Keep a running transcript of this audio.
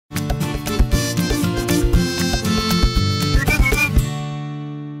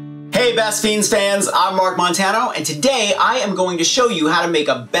Hey Best Fiends fans, I'm Mark Montano, and today I am going to show you how to make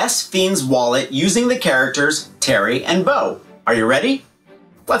a Best Fiends wallet using the characters Terry and Bo. Are you ready?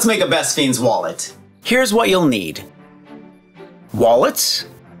 Let's make a Best Fiends wallet. Here's what you'll need. Wallets,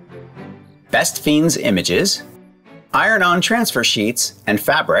 Best Fiends images, iron-on transfer sheets and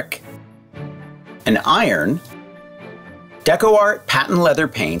fabric, an iron, DecoArt patent leather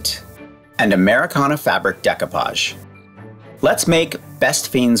paint, and Americana fabric decoupage. Let's make Best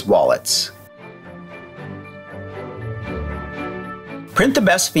Fiends wallets. Print the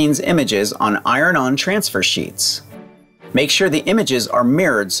Best Fiends images on iron-on transfer sheets. Make sure the images are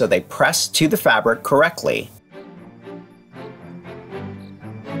mirrored so they press to the fabric correctly.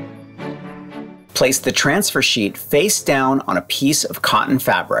 Place the transfer sheet face down on a piece of cotton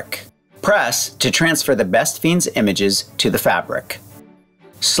fabric. Press to transfer the Best Fiends images to the fabric.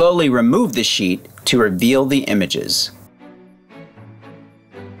 Slowly remove the sheet to reveal the images.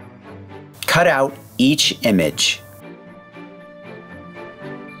 Cut out each image.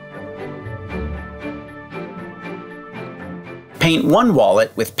 Paint one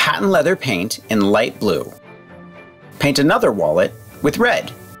wallet with patent leather paint in light blue. Paint another wallet with red.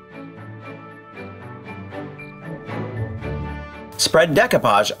 Spread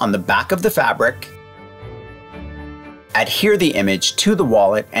decoupage on the back of the fabric. Adhere the image to the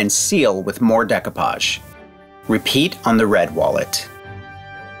wallet and seal with more decoupage. Repeat on the red wallet.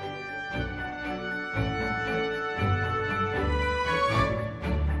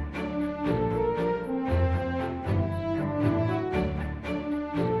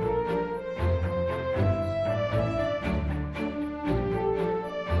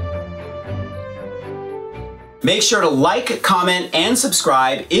 Make sure to like, comment, and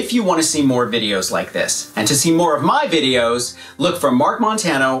subscribe if you want to see more videos like this. And to see more of my videos, look for Mark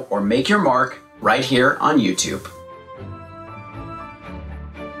Montano or Make Your Mark right here on YouTube.